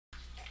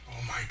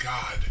my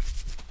god.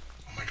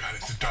 Oh my god,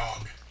 it's a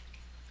dog.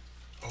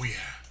 Oh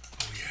yeah.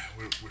 Oh yeah,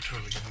 we're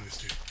totally getting this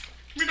dude. Come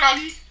here,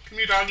 doggy. Come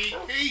here, doggy.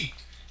 Hey.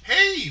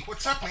 Hey,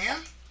 what's up, man?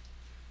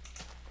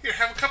 Here,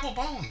 have a couple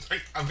bones.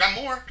 I've got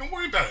more. Don't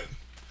worry about it.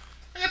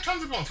 I got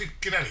tons of bones. Hey,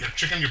 get out of here,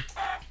 chicken. You're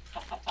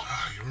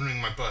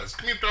ruining my buzz.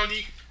 Come here,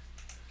 doggy.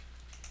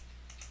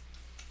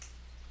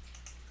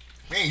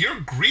 Man, you're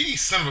a greedy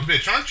son of a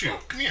bitch, aren't you?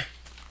 Come here.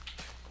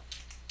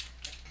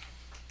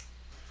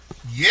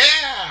 Yeah.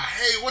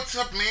 Hey, what's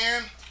up,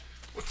 man?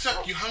 What's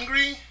up? You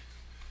hungry?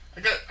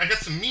 I got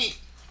some meat.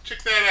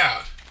 Check that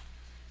out.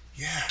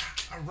 Yeah.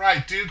 All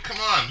right, dude. Come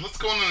on. Let's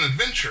go on an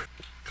adventure.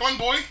 Come on,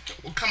 boy.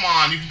 Well, come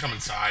on. You can come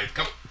inside.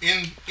 Come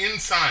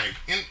inside.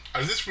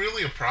 Is this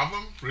really a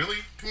problem? Really?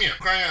 Come here.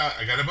 Crying out.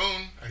 I got a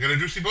bone. I got a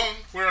juicy bone.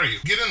 Where are you?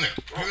 Get in there.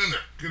 Get in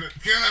there. Get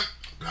in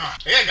there.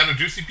 Hey, I got a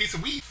juicy piece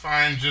of wheat.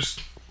 Fine.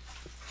 Just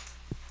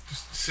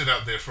sit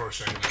out there for a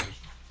second and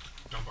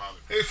don't bother.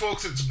 Hey,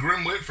 folks. It's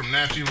Grimwit from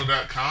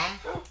NatchEvil.com.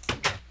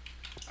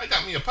 I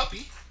got me a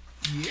puppy.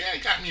 Yeah, I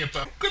got me a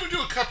puppy. I'm going to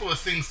do a couple of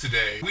things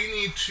today. We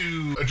need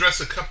to address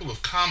a couple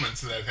of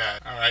comments that I've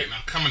had. Alright, now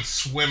come and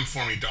swim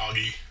for me,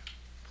 doggy.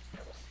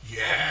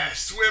 Yeah,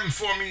 swim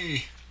for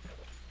me.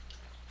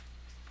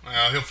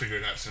 Well, he'll figure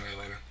it out sooner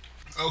or later.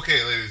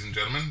 Okay, ladies and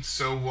gentlemen,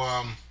 so,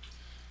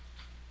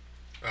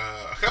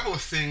 a couple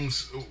of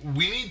things.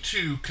 We need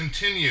to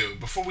continue.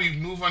 Before we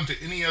move on to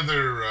any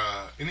other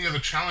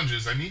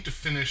challenges, I need to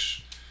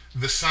finish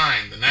the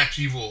sign, the Natch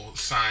Evil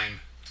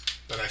sign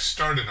that I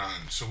started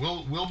on. So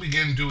we'll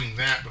begin doing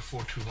that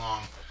before too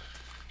long.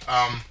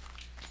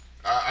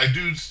 I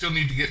do still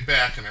need to get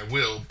back, and I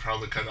will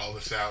probably cut all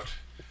this out,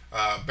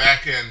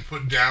 back and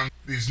put down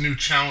these new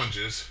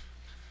challenges.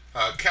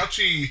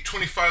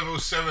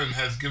 Couchy2507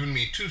 has given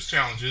me 2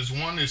 challenges.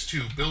 One is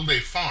to build a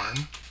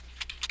farm.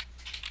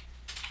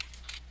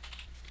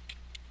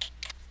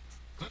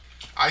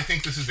 I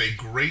think this is a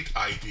great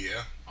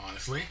idea,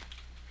 honestly.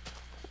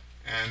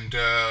 And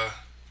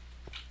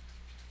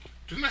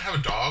didn't I have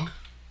a dog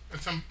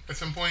at some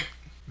point?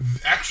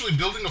 Actually,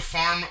 building a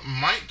farm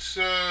might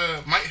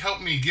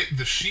help me get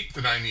the sheep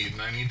that I need,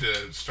 and I need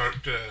to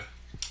start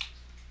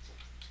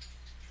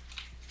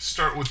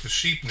with the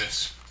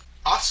sheepness.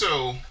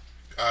 Also,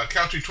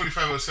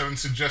 Couchy2507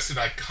 suggested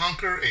I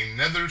conquer a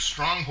nether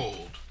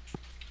stronghold.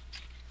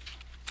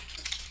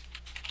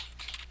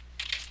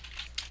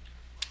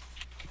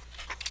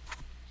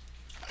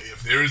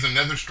 If there is a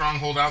nether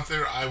stronghold out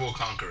there, I will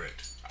conquer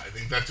it. I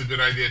think that's a good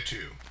idea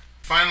too.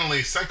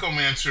 Finally,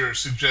 Psychomancer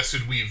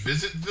suggested we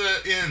visit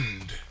the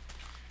End,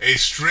 a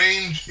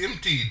strange,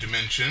 empty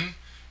dimension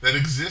that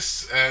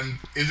exists and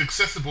is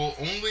accessible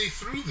only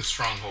through the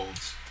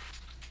strongholds.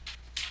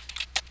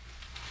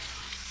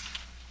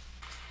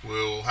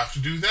 We'll have to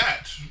do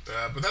that,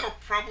 but that'll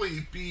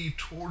probably be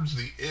towards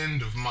the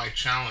end of my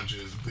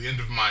challenges, the end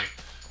of my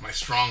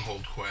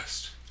stronghold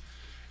quest.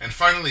 And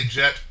finally,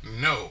 Jet,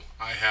 no,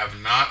 I have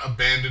not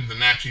abandoned the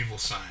Natch Evil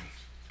sign.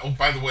 Oh,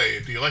 by the way,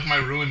 do you like my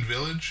ruined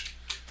village?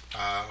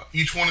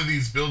 Each one of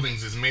these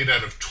buildings is made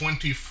out of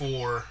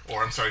 64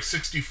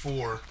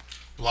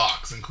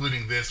 blocks,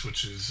 including this,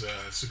 which is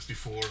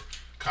 64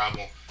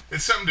 cobble.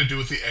 It's something to do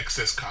with the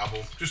excess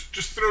cobble.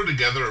 Just throw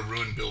together a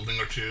ruined building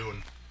or two,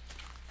 and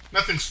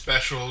nothing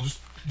special. Just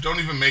don't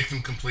even make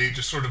them complete.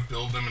 Just sort of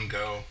build them and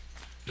go.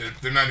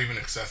 They're not even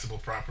accessible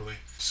properly.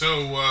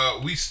 So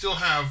we still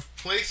have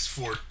place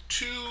for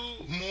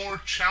 2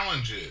 more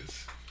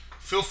challenges.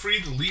 Feel free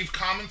to leave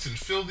comments and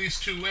fill these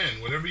 2 in,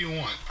 whatever you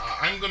want.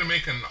 I'm going to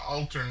make an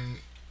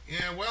alternate...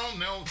 Yeah, well,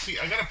 no. See,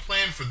 I got a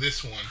plan for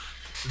this one.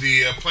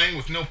 The playing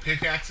with no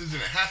pickaxes,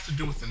 and it has to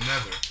do with the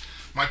nether.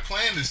 My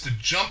plan is to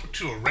jump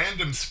to a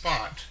random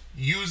spot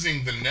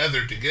using the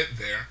nether to get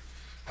there.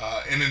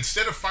 And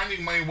instead of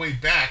finding my way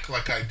back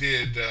like I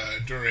did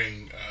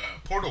during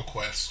Portal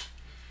Quest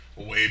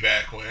way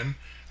back when,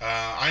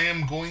 I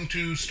am going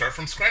to start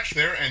from scratch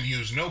there and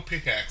use no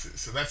pickaxes.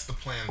 So that's the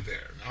plan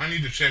there. Now I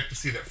need to check to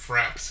see that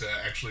Fraps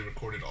actually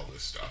recorded all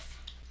this stuff.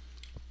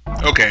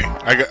 Okay,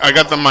 I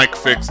got the mic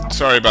fixed.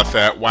 Sorry about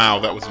that. Wow,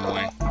 that was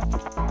annoying.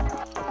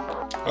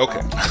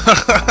 Okay.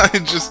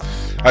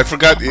 I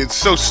forgot. It's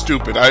so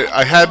stupid.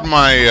 I had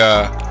my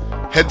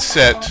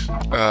headset.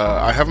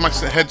 I have my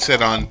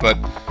headset on, but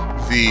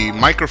the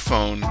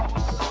microphone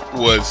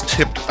was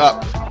tipped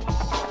up.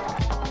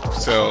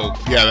 So,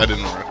 yeah, that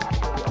didn't work.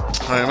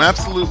 I am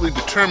absolutely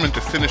determined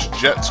to finish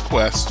Jet's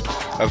quest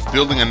of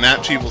building a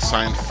Natch Evil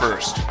sign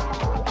first.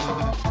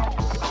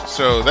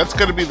 So, that's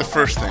going to be the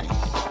first thing.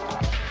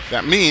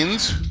 That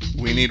means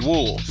we need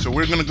wool. So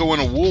we're going to go on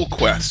a wool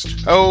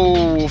quest.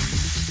 Oh,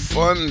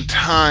 fun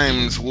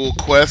times, wool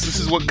quest. This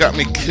is what got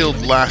me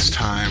killed last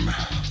time.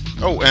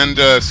 Oh, and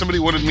somebody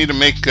wanted me to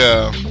make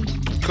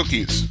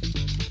cookies.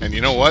 And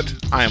you know what?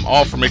 I am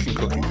all for making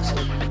cookies.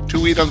 2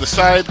 wheat on the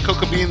side,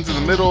 cocoa beans in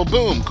the middle,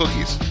 boom,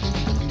 cookies.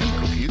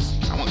 Cookies?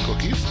 I want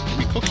cookies. Give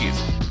me cookies.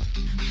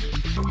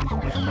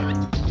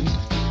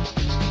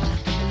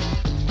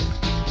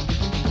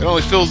 It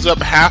only fills up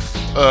half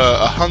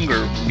a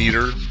hunger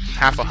meter,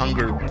 half a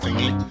hunger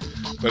thingy.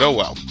 But oh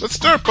well. Let's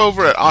start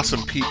over at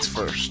Awesome Pete's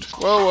first.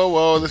 Whoa, whoa,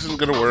 whoa, this isn't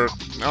gonna work.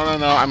 No, no,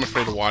 no, I'm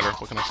afraid of water.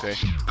 What can I say?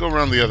 Go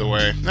around the other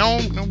way. No,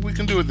 no, we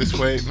can do it this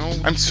way. No,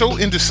 I'm so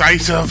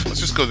indecisive. Let's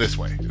just go this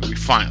way. It'll be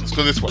fine. Let's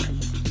go this way.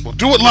 We'll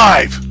do it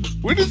live!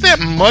 Where did that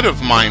mud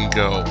of mine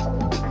go?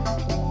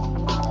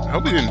 I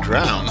hope he didn't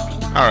drown.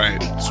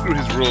 Alright, screw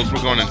his rules.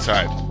 We're going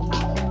inside.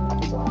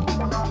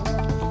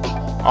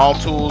 All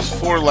tools,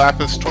 4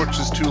 lapis,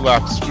 torches, 2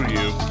 lapis. Screw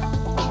you.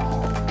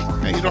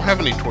 Hey, you don't have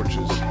any torches.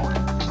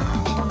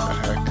 What the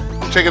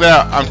heck? Check it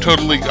out. I'm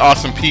totally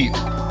Awesome Pete.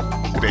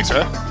 Good day,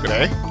 sir. Good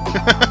day.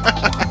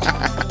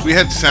 We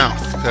head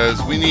south because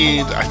we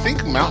need, I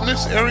think,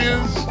 mountainous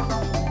areas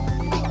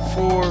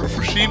for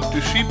sheep.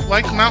 Do sheep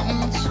like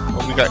mountains?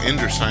 Oh, we got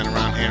Ender sign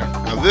around here.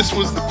 Now, this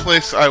was the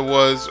place I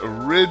was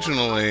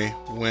originally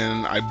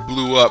when I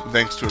blew up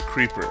thanks to a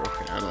creeper.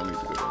 Okay, I don't need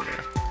to go down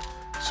there.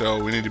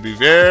 So we need to be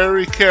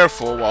very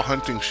careful while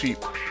hunting sheep.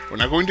 We're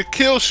not going to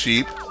kill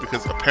sheep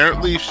because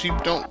apparently sheep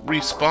don't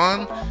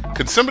respawn.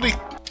 Could somebody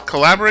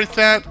collaborate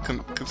that?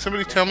 Can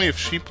somebody tell me if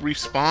sheep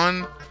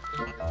respawn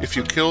if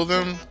you kill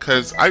them?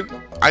 Because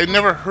I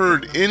never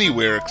heard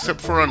anywhere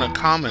except for on a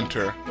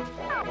commenter.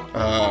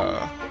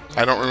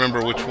 I don't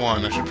remember which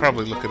one. I should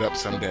probably look it up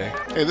someday.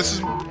 Hey, this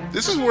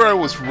is where I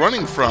was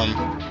running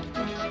from.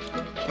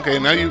 Okay,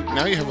 now you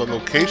have a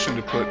location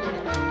to put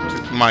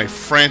to my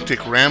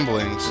frantic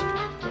ramblings.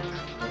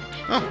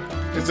 Oh,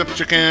 heads up,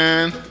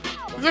 chicken.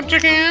 Heads up,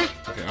 chicken.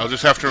 Okay, I'll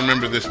just have to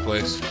remember this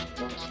place.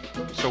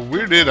 So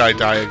where did I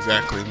die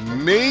exactly?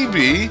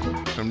 Maybe,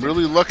 if I'm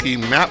really lucky,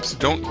 maps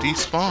don't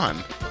despawn.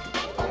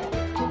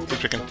 Heads up,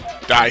 chicken.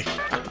 Die.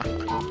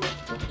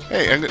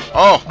 Hey, I'm good.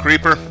 Oh,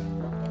 creeper.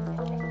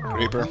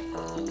 Creeper.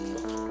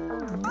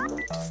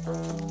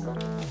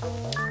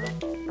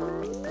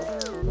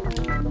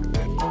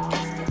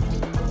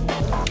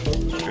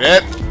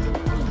 Shit.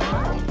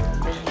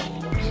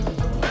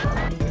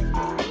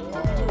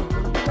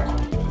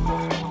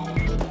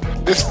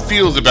 This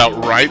feels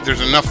about right.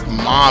 There's enough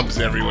mobs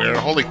everywhere.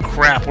 Holy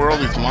crap, where are all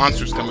these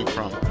monsters coming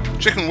from?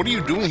 Chicken, what are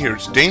you doing here?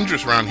 It's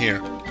dangerous around here.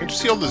 Can't you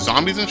see all the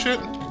zombies and shit?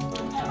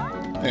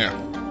 There.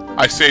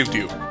 I saved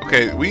you.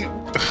 Okay,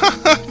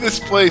 this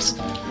place...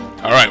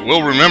 Alright,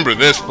 we'll remember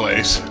this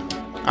place.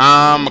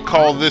 I'm gonna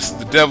call this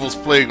the Devil's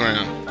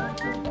Playground.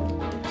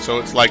 So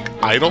it's like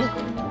idle?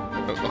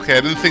 Okay,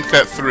 I didn't think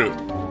that through.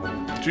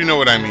 Do you know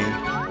what I mean?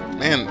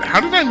 Man, how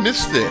did I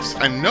miss this?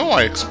 I know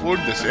I explored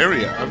this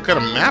area. I've got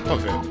a map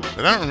of it,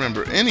 but I don't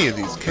remember any of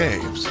these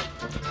caves.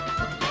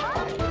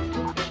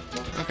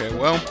 Okay,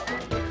 well,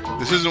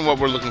 this isn't what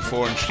we're looking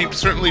for, and sheep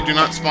certainly do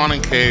not spawn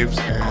in caves,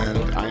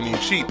 and I need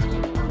sheep.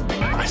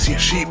 I see a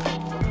sheep.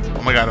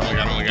 Oh my god, oh my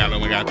god, oh my god, oh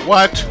my god.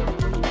 What?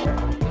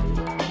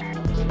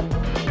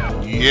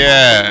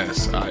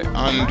 Yes, I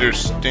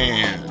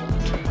understand.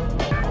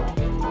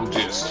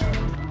 Just...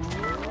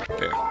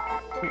 Okay.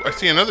 Ooh, I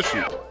see another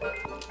sheep.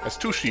 That's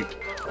 2 sheep.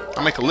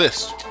 I'll make a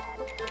list.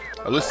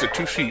 A list of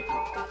 2 sheep.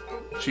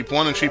 Sheep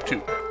 1 and sheep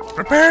 2.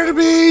 Prepare to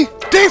be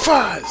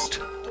defuzzed!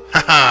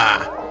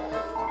 Haha!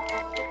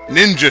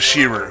 Ninja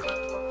shearer.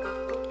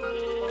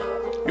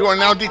 You are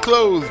now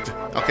declothed.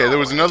 Okay, there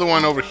was another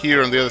one over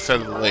here on the other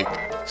side of the lake.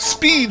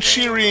 Speed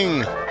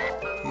shearing.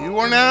 You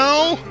are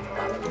now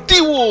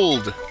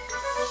de-wooled.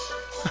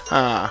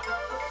 Haha.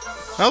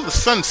 Well, the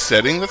sun's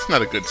setting. That's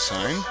not a good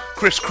sign.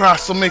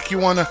 Crisscross will make you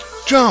want to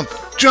jump,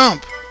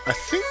 jump. I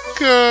think,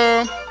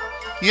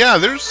 yeah,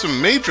 there's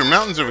some major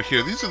mountains over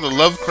here. These are the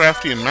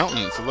Lovecraftian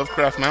mountains, the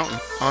Lovecraft mountain.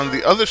 On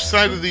the other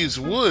side of these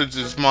woods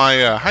is my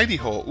hidey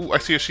hole. Ooh, I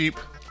see a sheep.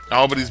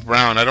 Oh, but he's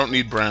brown. I don't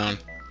need brown.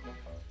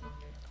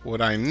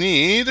 What I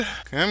need...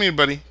 Come here,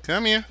 buddy.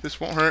 Come here. This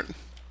won't hurt.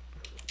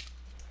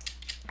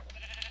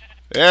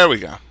 There we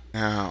go.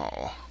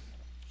 Now...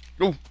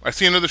 Oh, I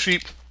see another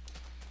sheep.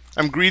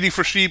 I'm greedy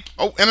for sheep.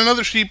 Oh, and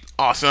another sheep.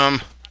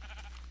 Awesome.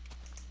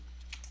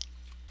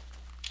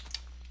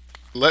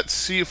 Let's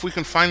see if we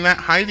can find that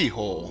hidey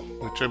hole,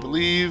 which I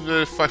believe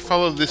if I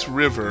follow this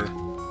river,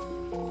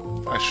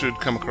 I should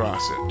come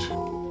across it.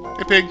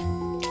 Hey, pig.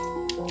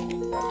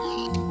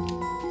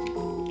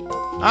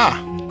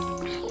 Ah.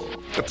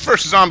 The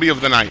first zombie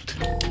of the night.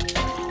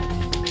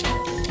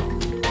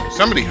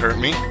 Somebody hurt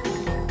me.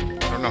 I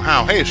don't know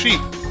how. Hey, a sheep.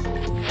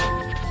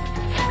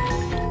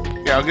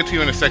 Yeah, I'll get to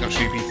you in a second,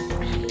 sheepy.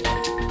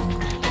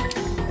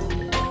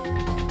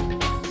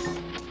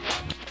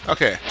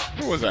 Okay,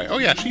 where was I? Oh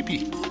yeah,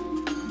 sheepy.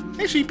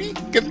 Hey, sheepy,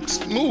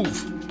 move,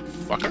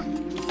 fucker.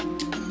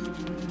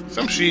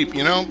 Some sheep,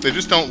 you know, they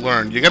just don't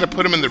learn. You gotta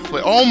put them in their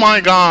place. Oh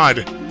my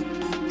god!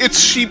 It's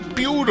sheep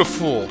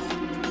beautiful!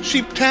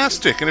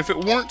 Sheep-tastic, and if it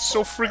weren't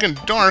so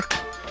friggin' dark,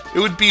 it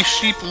would be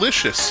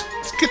sheep-licious.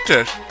 Let's get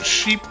to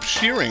sheep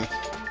shearing.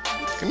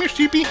 Come here,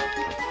 sheepy.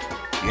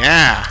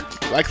 Yeah,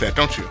 you like that,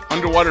 don't you?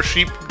 Underwater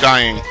sheep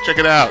dying. Check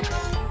it out.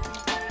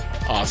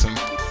 Awesome.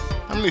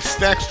 How many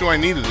stacks do I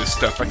need of this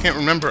stuff? I can't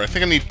remember. I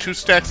think I need 2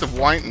 stacks of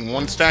white and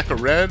 1 stack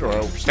of red, or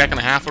a stack and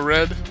a half of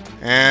red.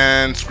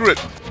 And screw it.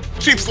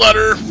 Sheep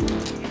slaughter!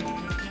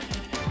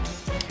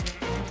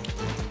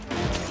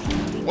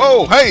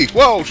 Whoa, hey,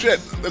 whoa,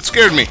 shit. That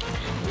scared me.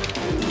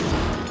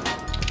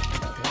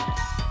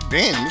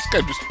 Damn, this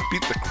guy just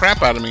beat the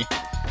crap out of me.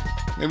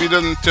 Maybe he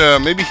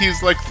doesn't, maybe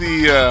he's like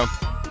the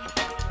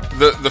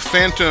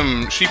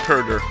phantom sheep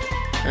herder,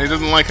 and he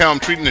doesn't like how I'm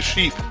treating the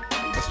sheep.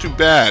 That's too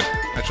bad.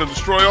 I shall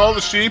destroy all the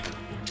sheep.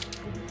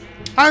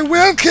 I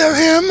will kill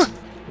him!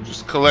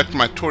 Just collect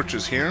my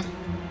torches here.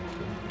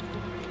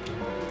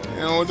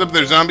 You know, what's up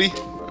there, zombie?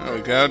 There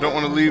we go. Don't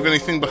want to leave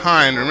anything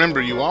behind. Remember,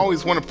 you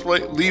always want to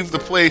leave the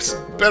place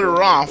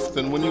better off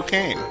than when you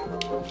came.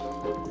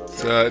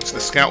 It's the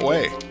scout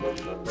way.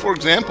 For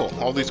example,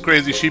 all these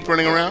crazy sheep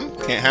running around,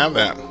 can't have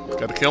that.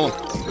 Gotta kill them.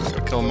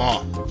 Gotta kill them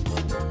all.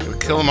 Gotta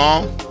kill them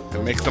all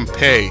and make them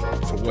pay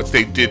for what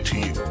they did to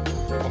you.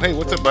 Oh, hey,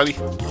 what's up, buddy?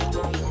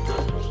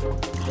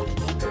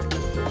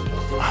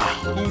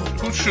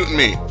 Who's shooting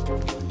me?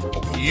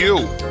 Oh,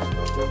 you.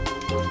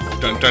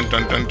 Dun dun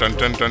dun dun dun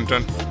dun dun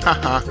dun.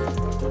 Haha.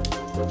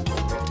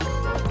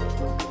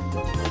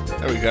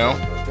 There we go.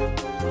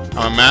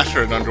 I'm a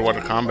master at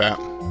underwater combat.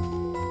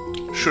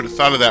 Should have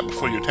thought of that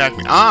before you attacked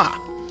me. Ah!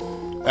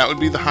 That would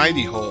be the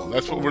hidey hole.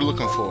 That's what we're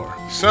looking for.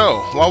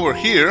 So, while we're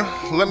here,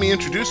 let me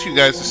introduce you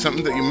guys to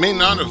something that you may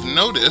not have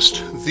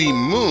noticed. The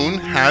moon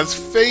has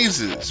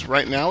phases.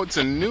 Right now it's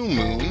a new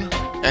moon,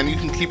 and you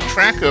can keep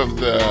track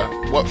of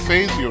what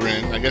phase you're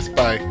in, I guess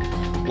by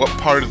what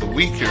part of the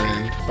week you're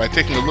in, by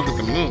taking a look at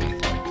the moon.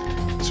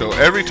 So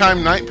every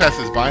time night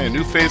passes by, a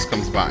new phase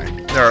comes by.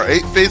 There are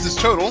 8 phases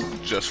total,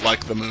 just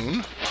like the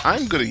moon.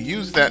 I'm going to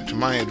use that to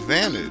my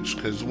advantage,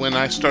 because when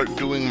I start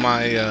doing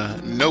my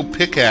no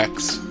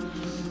pickaxe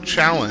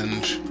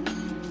challenge,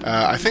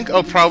 I think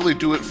I'll probably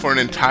do it for an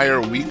entire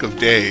week of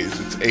days.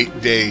 It's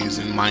 8 days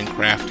in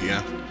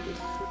Minecraftia.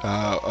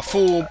 A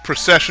full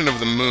procession of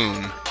the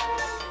moon.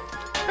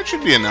 That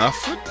should be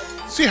enough.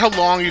 Let's see how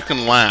long you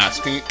can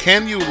last.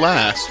 Can you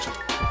last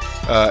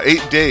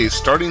 8 days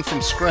starting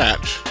from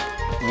scratch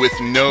with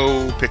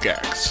no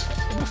pickaxe?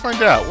 We'll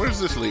find out. Where does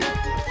this lead?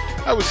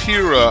 I was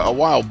here a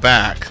while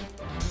back.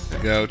 There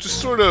you go. Just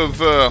sort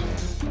of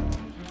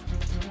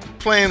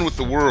playing with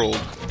the world.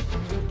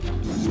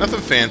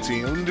 Nothing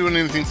fancy. I wasn't doing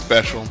anything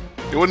special.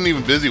 It wasn't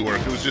even busy work.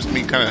 It was just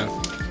me kind of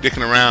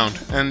dicking around.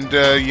 And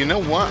you know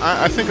what?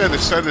 I think I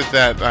decided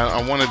that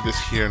I wanted this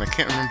here, and I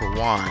can't remember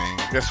why.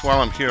 I guess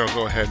while I'm here, I'll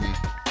go ahead and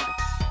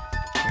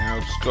I'll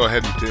just go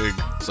ahead and dig.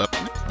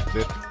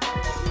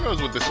 Who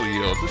knows what this will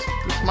yield? This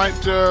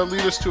might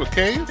lead us to a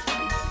cave.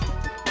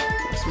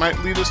 This might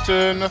lead us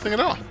to nothing at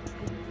all.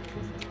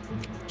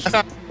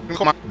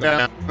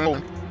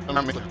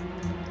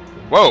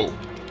 Whoa!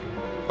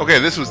 Okay,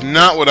 this was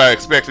not what I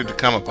expected to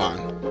come upon.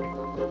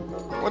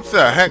 What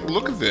the heck?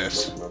 Look at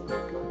this.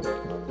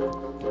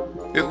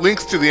 It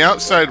links to the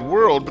outside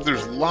world, but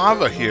there's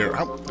lava here.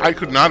 I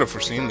could not have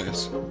foreseen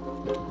this.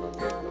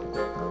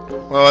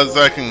 Well, as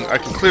I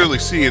can clearly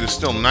see, it is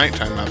still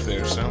nighttime out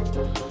there, so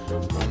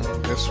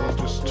I guess we'll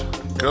just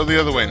go the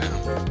other way now.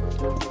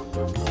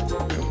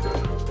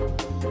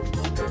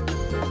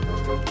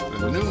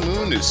 The new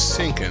moon is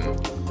sinking.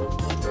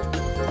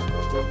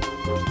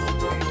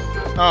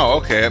 Oh,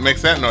 okay, it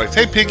makes that noise.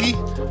 Hey, Piggy!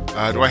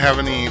 Do I have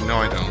any? No,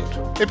 I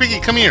don't. Hey, Piggy,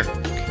 come here!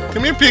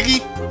 Come here,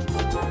 Piggy!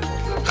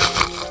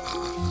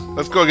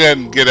 Let's go ahead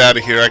and get out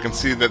of here. I can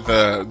see that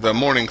the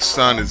morning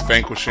sun is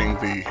vanquishing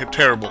the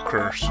terrible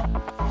curse.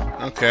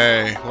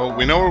 Okay, well,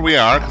 we know where we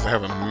are, because I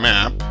have a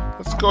map.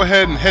 Let's go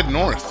ahead and head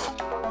north.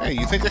 Hey,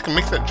 you think I can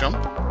make that jump?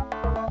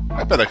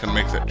 I bet I can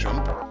make that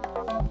jump.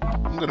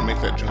 I'm gonna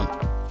make that jump.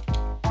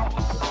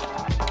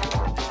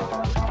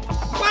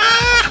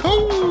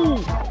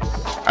 Wahoo!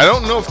 I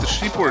don't know if the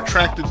sheep were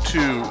attracted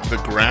to the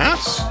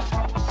grass,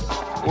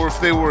 or if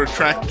they were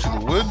attracted to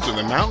the woods or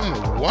the mountain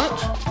or what.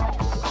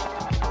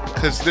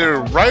 Because they're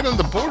right on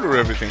the border of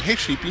everything. Hey,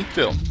 sheepy,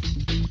 Phil.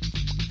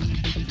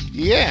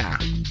 Yeah,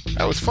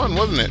 that was fun,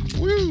 wasn't it?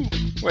 Woo!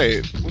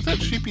 Wait, was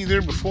that sheepy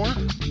there before?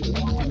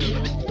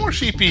 More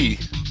sheepy!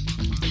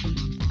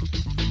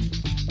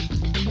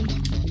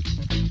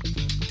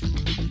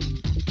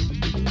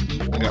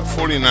 I got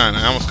 49.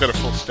 I almost got a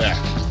full stack.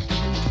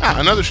 Ah,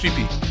 another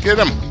sheepy. Get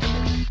him!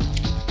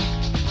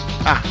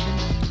 Ah,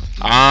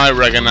 I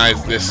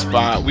recognize this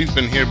spot. We've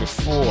been here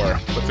before,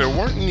 but there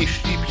weren't any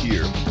sheep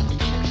here.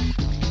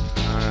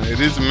 It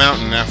is a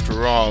mountain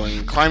after all,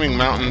 and climbing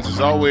mountains is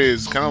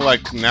always kind of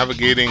like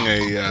navigating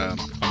a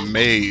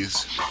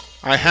maze.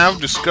 I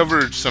have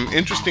discovered some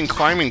interesting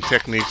climbing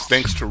techniques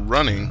thanks to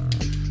running.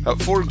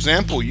 For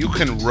example, you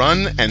can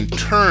run and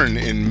turn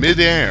in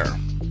midair.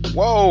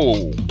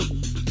 Whoa!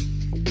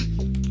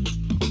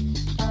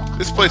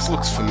 This place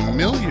looks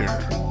familiar.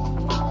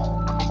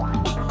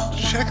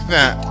 Check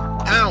that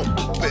out,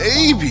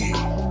 baby!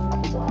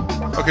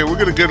 Okay, we're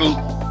gonna get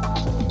a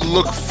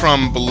look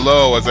from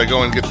below as I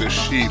go and get this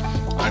sheep.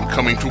 I'm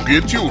coming to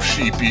get you,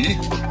 sheepy.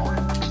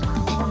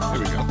 There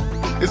we go.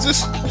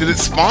 Did it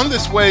spawn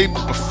this way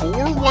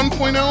before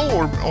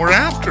 1.0 or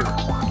after?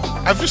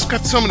 I've just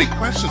got so many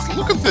questions.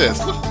 Look at this.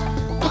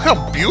 Look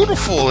how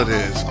beautiful it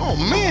is. Oh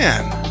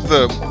man.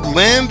 The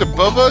land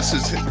above us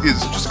is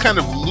just kind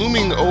of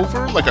looming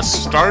over like a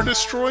star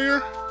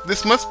destroyer.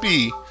 This must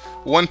be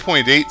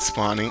 1.8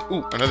 spawning.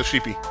 Ooh, another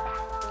sheepy.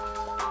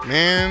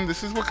 Man,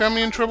 this is what got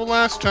me in trouble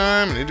last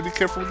time. I need to be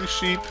careful with these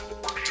sheep.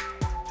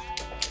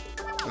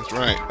 That's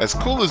right. As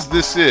cool as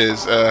this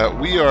is,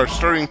 we are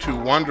starting to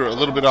wander a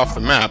little bit off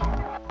the map.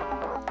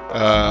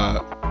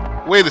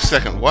 Wait a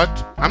second, what?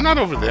 I'm not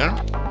over there.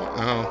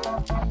 No.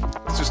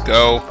 Let's just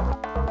go.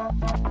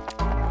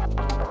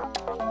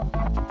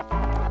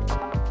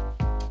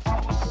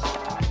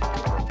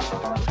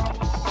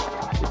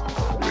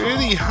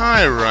 Pretty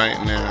high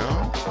right now.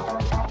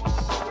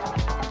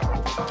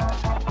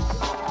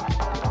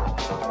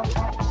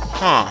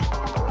 Huh.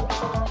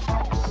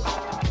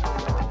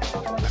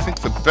 I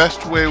think the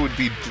best way would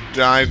be to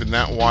dive in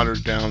that water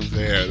down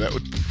there. That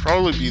would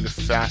probably be the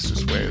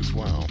fastest way as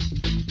well.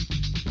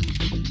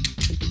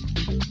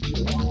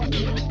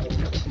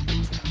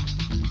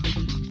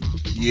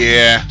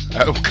 Yeah,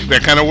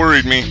 that kind of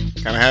worried me.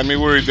 Kind of had me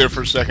worried there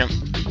for a second.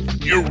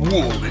 Your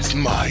wool is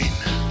mine.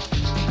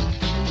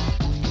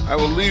 I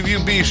will leave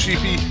you be,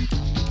 sheepy.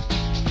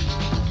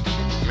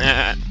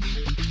 Nah.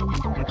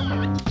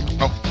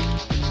 Oh,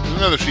 there's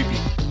another sheepy.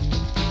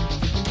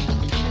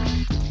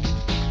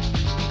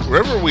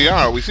 Wherever we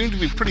are, we seem to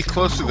be pretty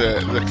close to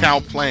the cow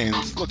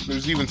plains. Look,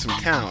 there's even some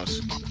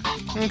cows.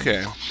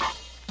 Okay.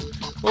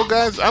 Well,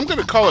 guys, I'm going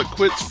to call it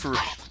quits for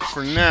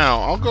now.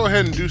 I'll go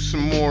ahead and do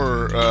some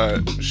more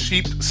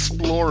sheep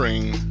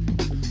exploring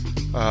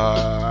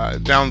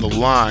down the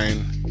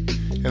line.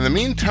 In the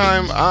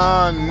meantime,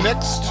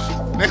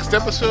 next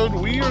episode,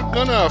 we are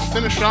going to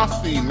finish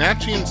off the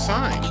Natchian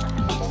sign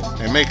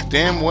and make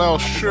damn well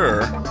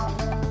sure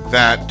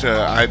that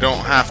I don't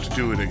have to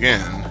do it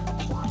again.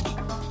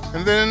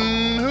 And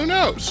then, who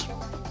knows?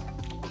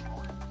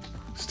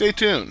 Stay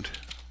tuned.